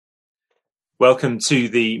Welcome to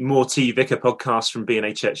the More Tea Vicar podcast from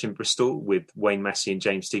B&A Church in Bristol with Wayne Massey and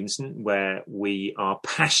James Stevenson, where we are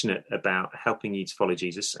passionate about helping you to follow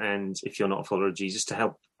Jesus, and if you're not a follower of Jesus, to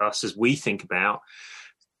help us as we think about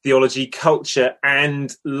theology, culture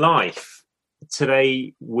and life.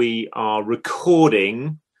 Today we are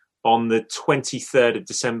recording on the 23rd of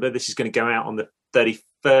December. This is going to go out on the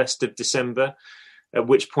 31st of December, at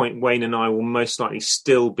which point Wayne and I will most likely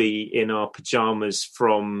still be in our pyjamas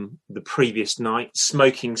from the previous night,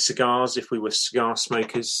 smoking cigars if we were cigar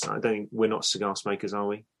smokers. I don't think we're not cigar smokers, are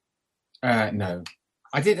we? No.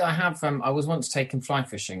 I was once taken fly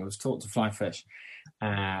fishing. I was taught to fly fish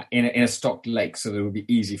in a stocked lake, so that it would be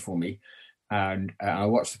easy for me. And I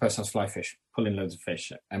watched the person else fly fish, pulling loads of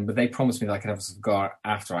fish. But they promised me that I could have a cigar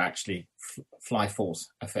after I actually fly force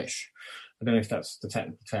a fish. I don't know if that's the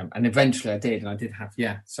technical term. And eventually I did, and I did have,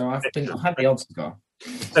 So I've had the odd cigar.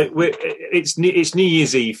 So it's New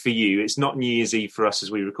Year's Eve for you. It's not New Year's Eve for us as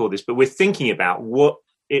we record this, but we're thinking about what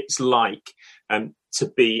it's like to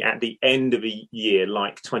be at the end of a year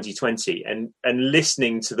like 2020 and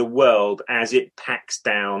listening to the world as it packs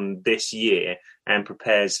down this year and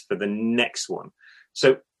prepares for the next one.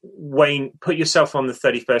 So Wayne, put yourself on the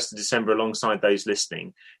 31st of December alongside those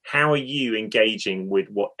listening. How are you engaging with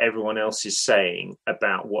what everyone else is saying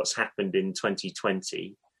about what's happened in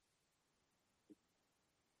 2020?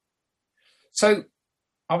 So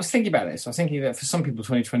I was thinking about this. I was thinking that for some people,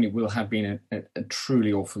 2020 will have been a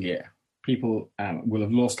truly awful year. People will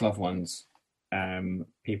have lost loved ones.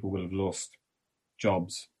 People will have lost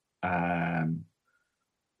jobs.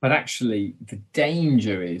 But actually, the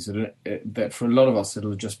danger is that for a lot of us, it'll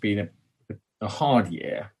have just been a hard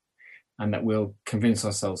year, and that we'll convince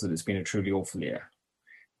ourselves that it's been a truly awful year.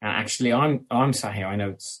 And actually, I'm sat here. I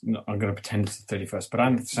know I'm going to pretend it's the 31st, but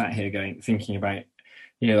I'm sat here thinking about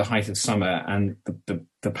the height of summer and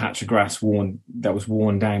the patch of grass that was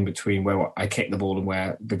worn down between where I kicked the ball and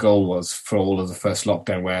where the goal was for all of the first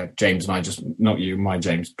lockdown, where James and I my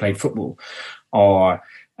James, played football, or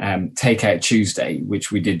Takeout Tuesday,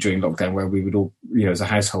 which we did during lockdown, where we would all, as a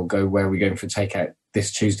household, go, where are we going for takeout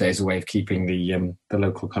this Tuesday, as a way of keeping the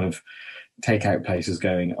local kind of takeout places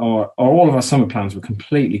going. Or all of our summer plans were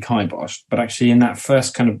completely kiboshed. But actually, in that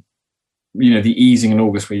first kind of, the easing in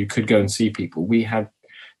August, where you could go and see people, we had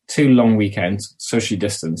 2 long weekends, socially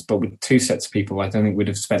distanced, but with 2 sets of people I don't think we'd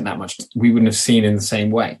have spent that much, we wouldn't have seen in the same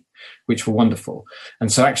way, which were wonderful.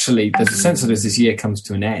 And so actually, there's a sense that as this year comes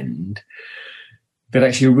to an end, but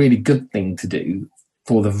actually a really good thing to do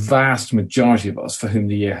for the vast majority of us for whom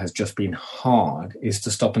the year has just been hard is to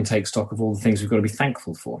stop and take stock of all the things we've got to be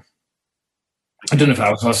thankful for. I don't know if that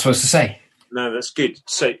was what I was supposed to say. No, that's good.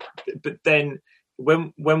 So, but then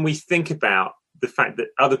when we think about the fact that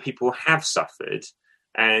other people have suffered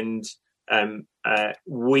and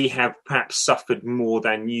we have perhaps suffered more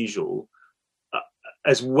than usual,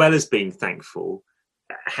 as well as being thankful,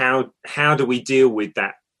 how do we deal with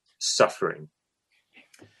that suffering?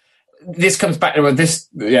 This comes back to this,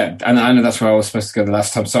 and I know that's where I was supposed to go the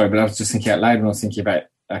last time, sorry, but I was just thinking out loud when I was thinking about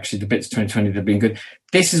actually the bits of 2020 that have been good.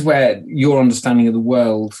 This is where your understanding of the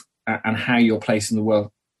world and how your place in the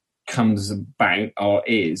world comes about or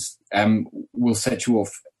is, will set you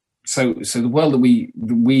off. So the world that we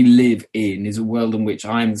live in is a world in which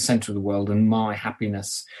I am the centre of the world, and my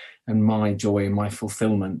happiness and my joy and my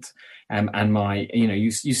fulfilment, and my, you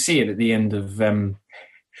see it at the end of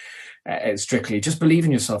Strictly. Just believe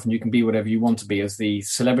in yourself and you can be whatever you want to be, as the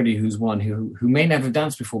celebrity who's won, who may never have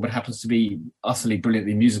danced before but happens to be utterly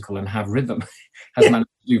brilliantly musical and have rhythm, has managed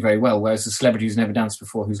to do very well, whereas the celebrity who's never danced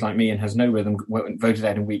before, who's like me and has no rhythm, voted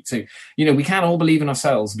out in week 2. We can't all believe in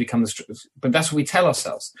ourselves and become but that's what we tell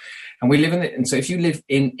ourselves, and we live in it. And so if you live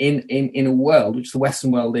in a world, which the Western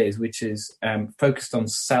world is, which is focused on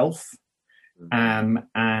self, and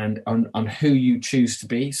on who you choose to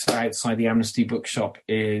be. So outside the Amnesty bookshop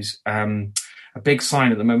is a big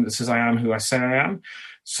sign at the moment that says, I am who I say I am.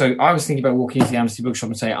 So I was thinking about walking into the Amnesty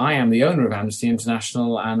bookshop and say, I am the owner of Amnesty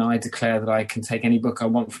International, and I declare that I can take any book I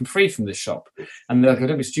want from free from this shop. And they're like,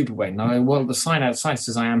 don't be stupid, Wayne. No, well, the sign outside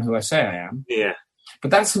says, I am who I say I am. Yeah. But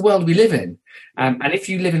that's the world we live in. And if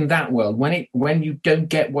you live in that world, when you don't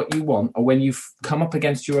get what you want, or when you've come up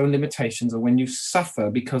against your own limitations, or when you suffer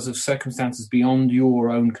because of circumstances beyond your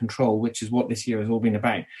own control, which is what this year has all been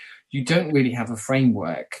about, you don't really have a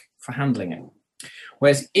framework for handling it.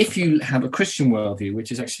 Whereas if you have a Christian worldview,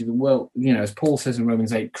 which is actually the world, as Paul says in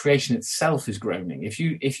Romans 8, creation itself is groaning. If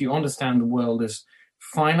you understand the world as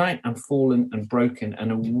finite and fallen and broken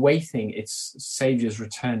and awaiting its Saviour's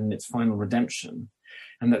return and its final redemption,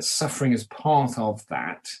 and that suffering is part of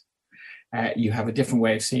that, you have a different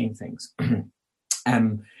way of seeing things.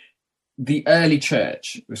 the early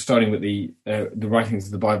church, starting with the writings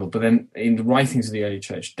of the Bible, but then in the writings of the early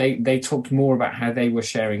church, they talked more about how they were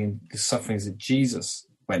sharing in the sufferings that Jesus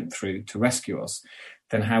went through to rescue us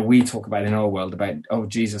than how we talk about in our world about, oh,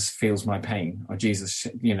 Jesus feels my pain, or Jesus,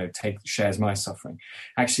 shares my suffering.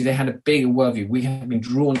 Actually, they had a bigger worldview. We have been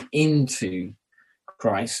drawn into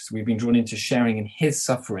Christ. We've been drawn into sharing in his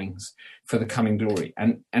sufferings for the coming glory.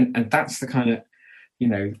 And that's the kind of,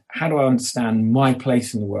 how do I understand my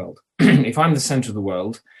place in the world? If I'm the center of the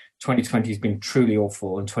world, 2020 has been truly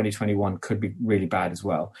awful, and 2021 could be really bad as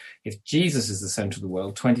well. If Jesus is the center of the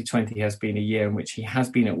world, 2020 has been a year in which he has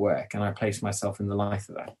been at work, and I place myself in the light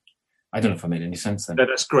of that. I don't know if I made any sense then. No,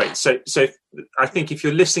 that's great. So I think if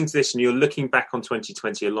you're listening to this and you're looking back on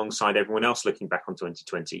 2020 alongside everyone else looking back on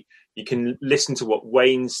 2020, you can listen to what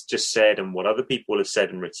Wayne's just said and what other people have said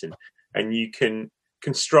and written, and you can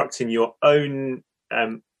construct in your own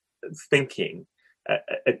thinking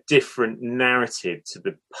a different narrative to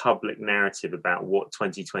the public narrative about what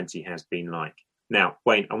 2020 has been like. Now,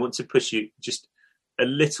 Wayne, I want to push you just a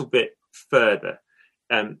little bit further.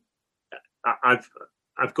 I've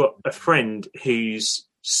got a friend whose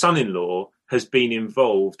son-in-law has been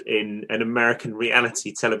involved in an American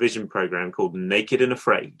reality television program called Naked and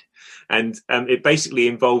Afraid. And it basically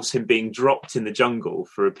involves him being dropped in the jungle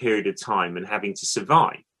for a period of time and having to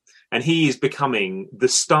survive. And he is becoming the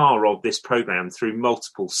star of this program through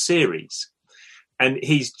multiple series. And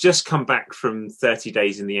he's just come back from 30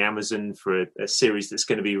 Days in the Amazon for a series that's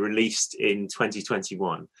going to be released in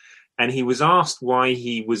 2021. And he was asked why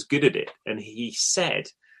he was good at it. And he said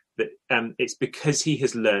that it's because he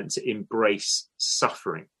has learned to embrace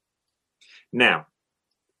suffering. Now,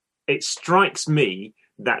 it strikes me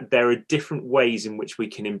that there are different ways in which we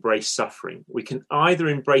can embrace suffering. We can either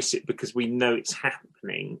embrace it because we know it's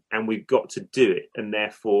happening and we've got to do it, and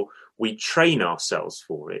therefore we train ourselves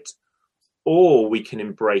for it, or we can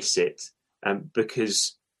embrace it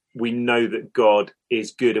because we know that God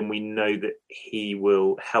is good and we know that he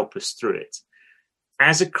will help us through it.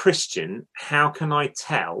 As a Christian, how can I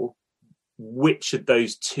tell which of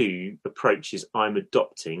those two approaches I'm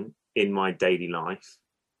adopting in my daily life?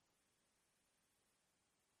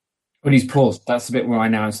 When he's paused, that's the bit where I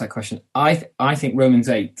now answer that question. I think Romans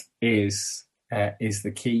 8 is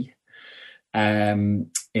the key.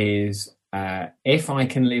 If I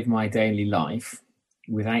can live my daily life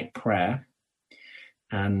without prayer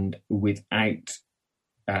and without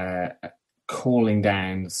calling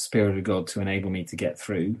down the Spirit of God to enable me to get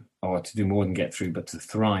through, or to do more than get through, but to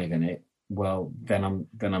thrive in it, well, then I'm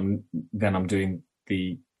doing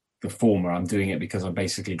the former. I'm doing it because I've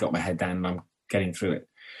basically got my head down and I'm getting through it.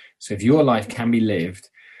 So if your life can be lived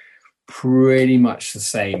pretty much the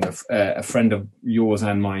same, a friend of yours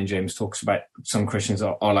and mine, James, talks about some Christians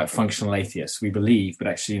are like functional atheists. We believe, but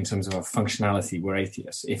actually in terms of our functionality, we're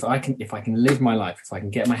atheists. If I can live my life, if I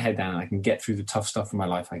can get my head down, I can get through the tough stuff in my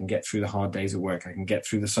life, I can get through the hard days at work, I can get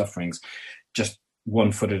through the sufferings, just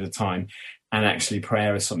one foot at a time. And actually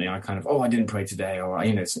prayer is something I kind of, I didn't pray today, or,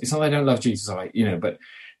 it's not that I don't love Jesus, but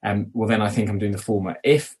well, then I think I'm doing the former.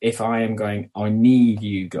 If I am going, I need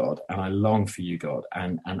you, God, and I long for you, God,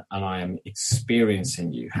 and I am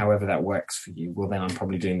experiencing you, however that works for you, well, then I'm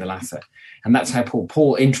probably doing the latter. And that's how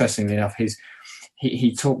Paul, interestingly enough,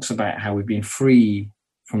 he talks about how we've been free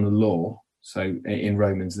from the law. So in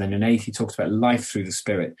Romans, then in 8, he talks about life through the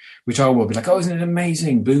Spirit, which I will be like, isn't it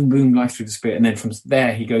amazing? Boom, boom, life through the Spirit. And then from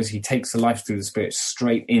there, he takes the life through the Spirit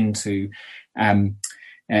straight into,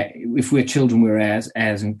 if we're children, we're heirs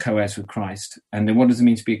and co-heirs with Christ. And then what does it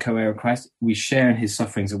mean to be a co-heir of Christ? We share in his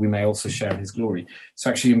sufferings that we may also share in his glory. So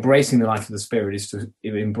actually embracing the life of the Spirit is to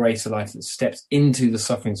embrace a life that steps into the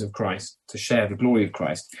sufferings of Christ, to share the glory of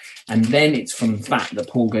Christ. And then it's from that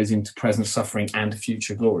Paul goes into present suffering and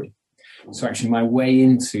future glory. So actually my way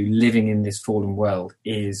into living in this fallen world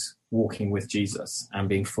is walking with Jesus and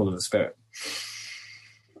being full of the Spirit.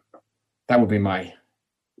 That would be my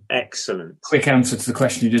excellent quick answer to the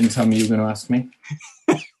question you didn't tell me you were going to ask me.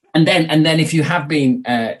 and then if you have been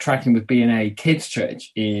tracking with B&A Kids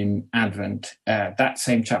Church in Advent, that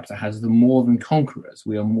same chapter has the more than conquerors.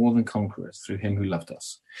 We are more than conquerors through him who loved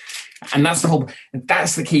us. And that's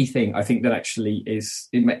that's the key thing, I think, that actually is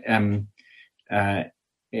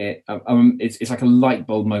it's like a light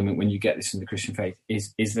bulb moment when you get this in the Christian faith,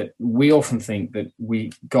 is that we often think that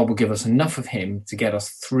God will give us enough of him to get us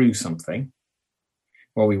through something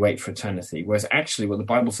while we wait for eternity. Whereas actually what the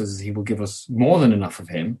Bible says is he will give us more than enough of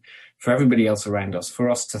him for everybody else around us, for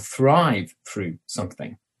us to thrive through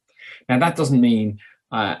something. Now, that doesn't mean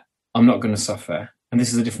I'm not going to suffer. And this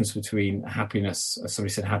is the difference between happiness, as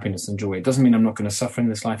somebody said, happiness and joy. It doesn't mean I'm not going to suffer in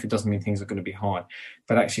this life. It doesn't mean things are going to be hard.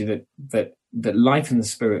 But actually that life in the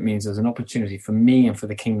Spirit means there's an opportunity for me and for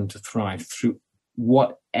the kingdom to thrive through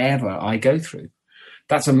whatever I go through.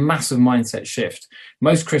 That's a massive mindset shift.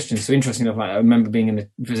 Most Christians, so interesting enough, I remember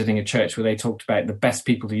visiting a church where they talked about the best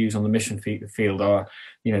people to use on the mission field are,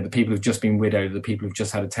 the people who've just been widowed, the people who've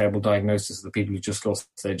just had a terrible diagnosis, the people who've just lost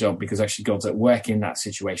their job, because actually God's at work in that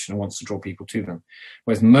situation and wants to draw people to them.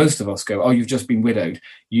 Whereas most of us go, oh, you've just been widowed.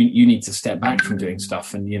 You need to step back from doing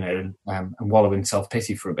stuff and wallow in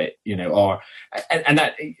self-pity for a bit,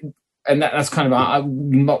 And that's kind of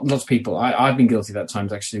lots of people. I've been guilty of that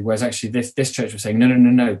times actually. Whereas actually this church was saying,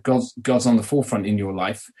 no, God's on the forefront in your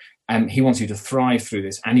life, and He wants you to thrive through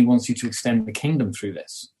this, and He wants you to extend the kingdom through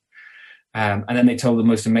this. And then they told the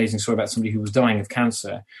most amazing story about somebody who was dying of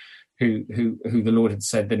cancer, who the Lord had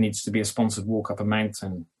said there needs to be a sponsored walk up a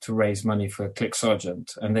mountain to raise money for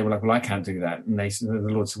Clicks-Sergeant. And they were like, well, I can't do that. And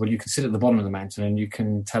the Lord said, well, you can sit at the bottom of the mountain and you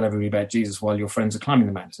can tell everybody about Jesus while your friends are climbing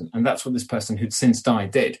the mountain. And that's what this person who'd since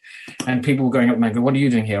died did. And people were going up the mountain, what are you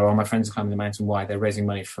doing here? Oh, my friends are climbing the mountain. Why? They're raising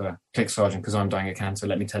money for Clicks-Sergeant because I'm dying of cancer.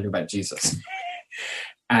 Let me tell you about Jesus.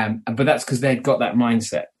 But that's because they'd got that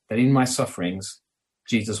mindset that in my sufferings,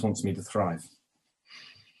 Jesus wants me to thrive.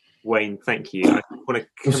 Wayne, thank you.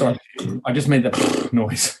 Sorry, I just made that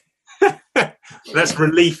noise. That's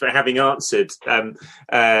relief for having answered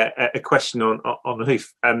a question on the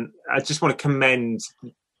hoof. I just want to commend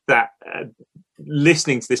that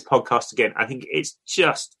listening to this podcast again. I think it's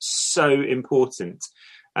just so important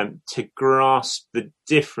to grasp the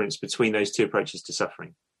difference between those two approaches to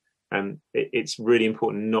suffering. It's really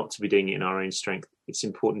important not to be doing it in our own strength. It's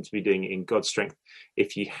important to be doing it in God's strength.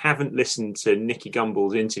 If you haven't listened to Nicky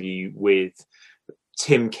Gumbel's interview with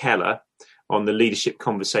Tim Keller on the Leadership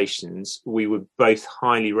Conversations, we would both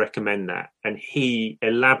highly recommend that. And he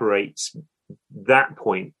elaborates that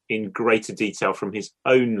point in greater detail from his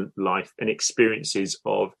own life and experiences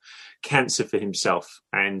of cancer for himself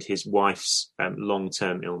and his wife's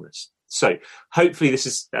long-term illness. So hopefully this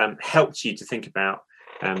has helped you to think about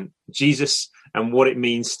Jesus and what it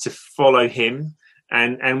means to follow him,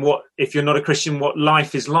 and what, if you're not a Christian, what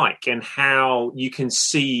life is like and how you can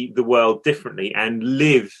see the world differently and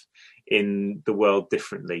live in the world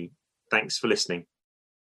differently. Thanks for listening.